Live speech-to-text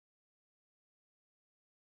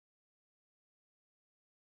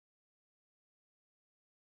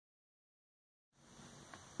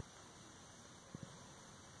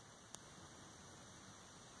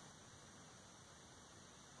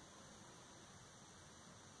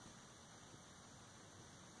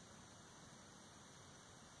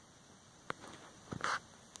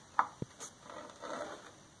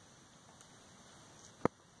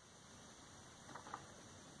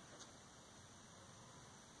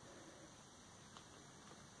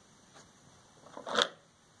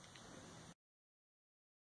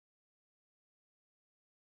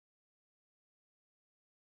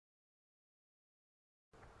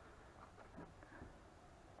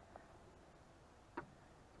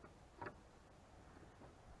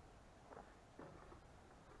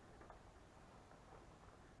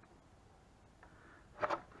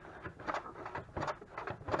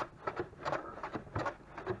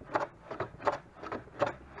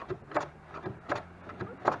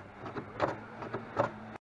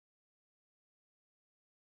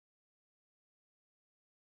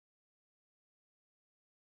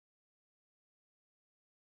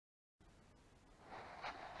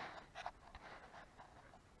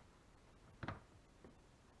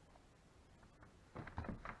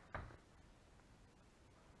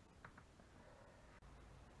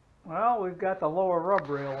Well, we've got the lower rub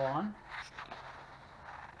rail on,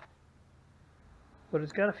 but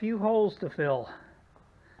it's got a few holes to fill.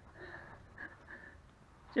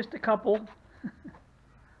 Just a couple.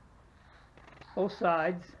 Both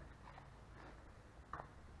sides.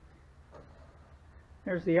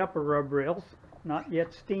 There's the upper rub rails, not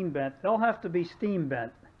yet steam bent. They'll have to be steam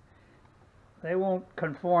bent. They won't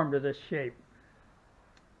conform to this shape.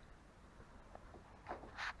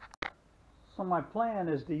 So my plan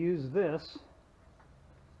is to use this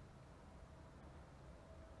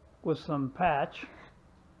with some patch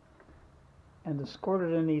and to squirt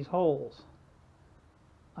it in these holes.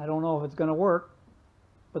 I don't know if it's going to work,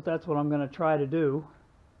 but that's what I'm going to try to do.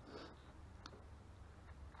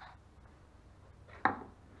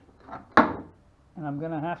 And I'm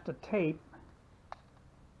going to have to tape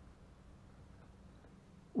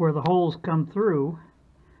where the holes come through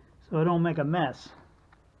so I don't make a mess.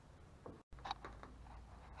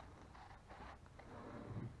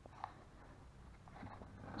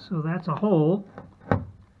 So that's a hole.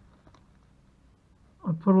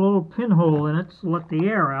 I'll put a little pinhole in it to let the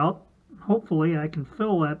air out. Hopefully I can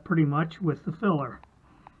fill that pretty much with the filler.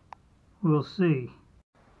 We'll see.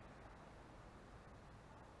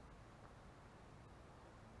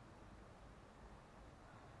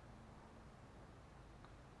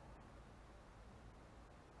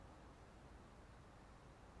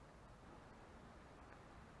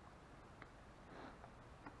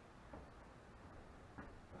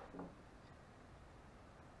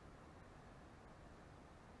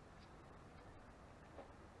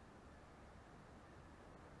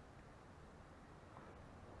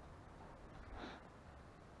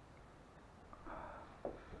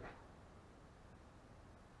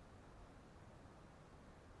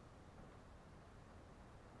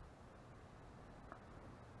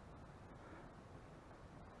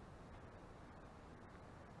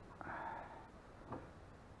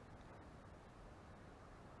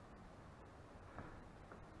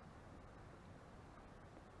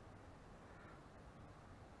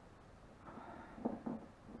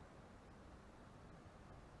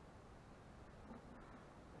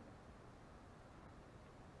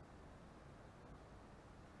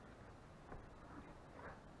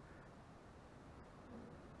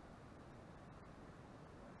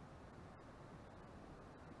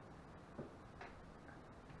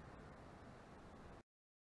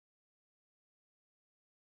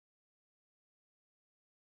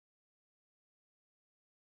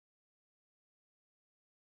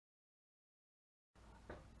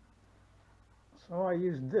 So I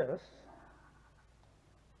used this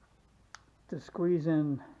to squeeze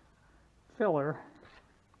in filler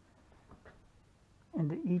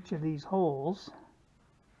into each of these holes.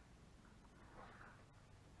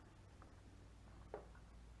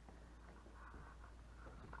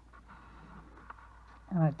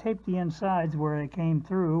 And I taped the insides where they came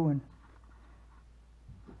through, and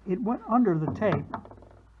it went under the tape.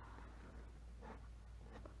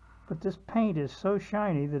 But this paint is so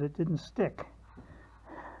shiny that it didn't stick.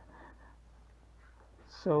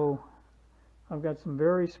 So I've got some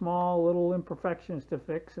very small little imperfections to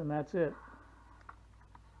fix, and that's it.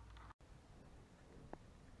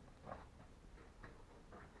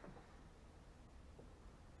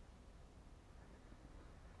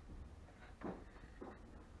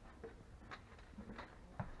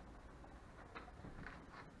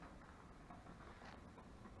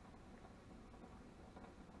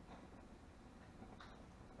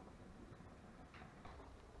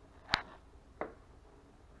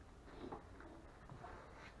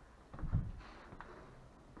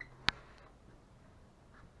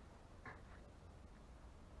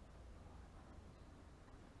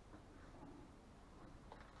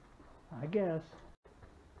 I guess.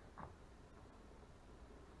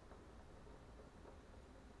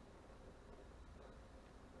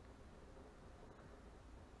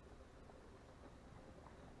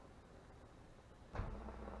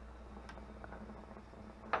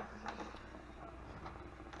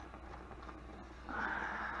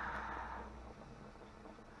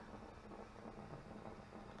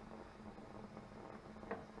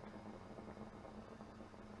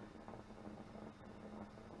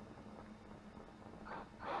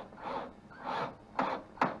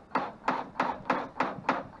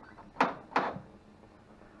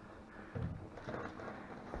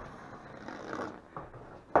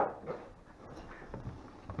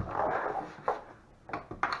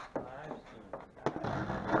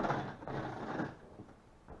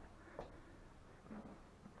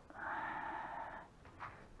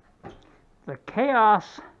 The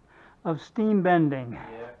chaos of steam bending.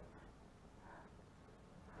 Yeah.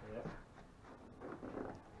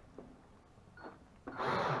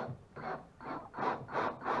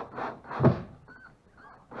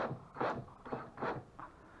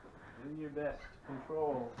 best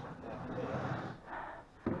control.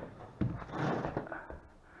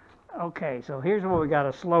 Okay, so here's where we got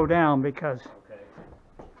to slow down because Okay.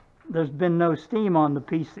 there's been no steam on the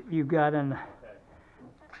piece that you got in. Okay.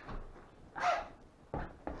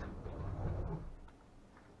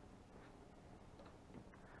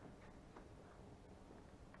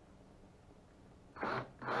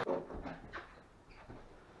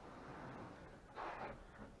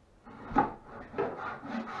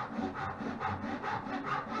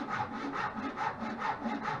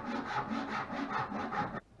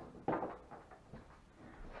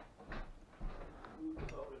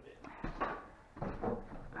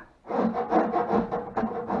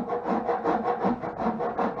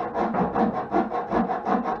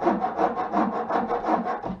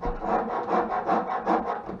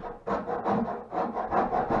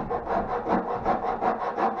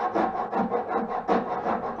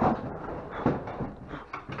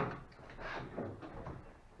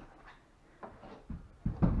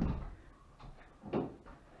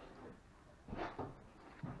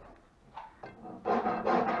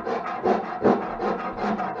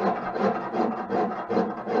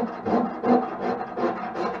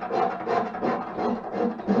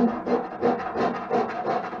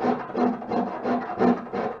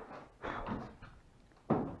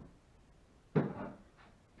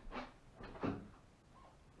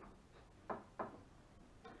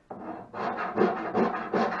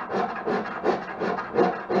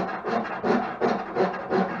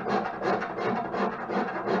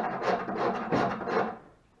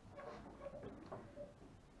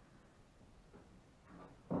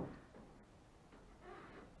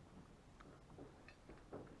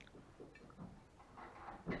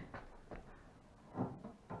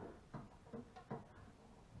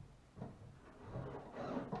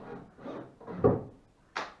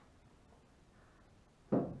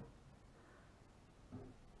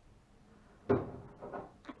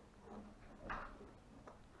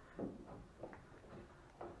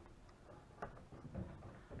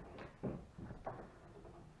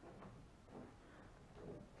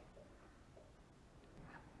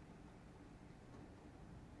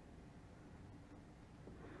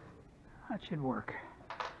 That should work.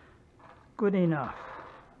 Good enough.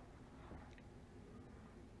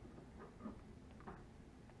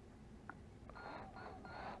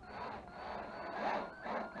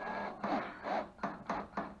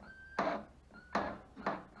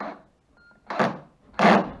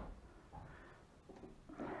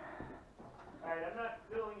 Alright, I'm not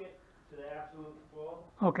filling it to the absolute full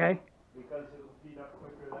Okay. because it'll heat up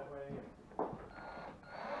quicker that way.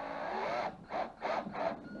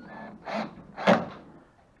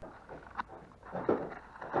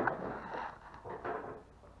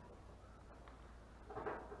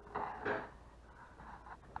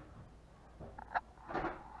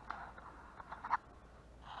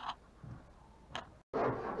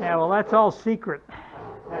 Yeah, well, that's all secret.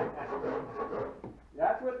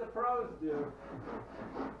 That's what the pros do.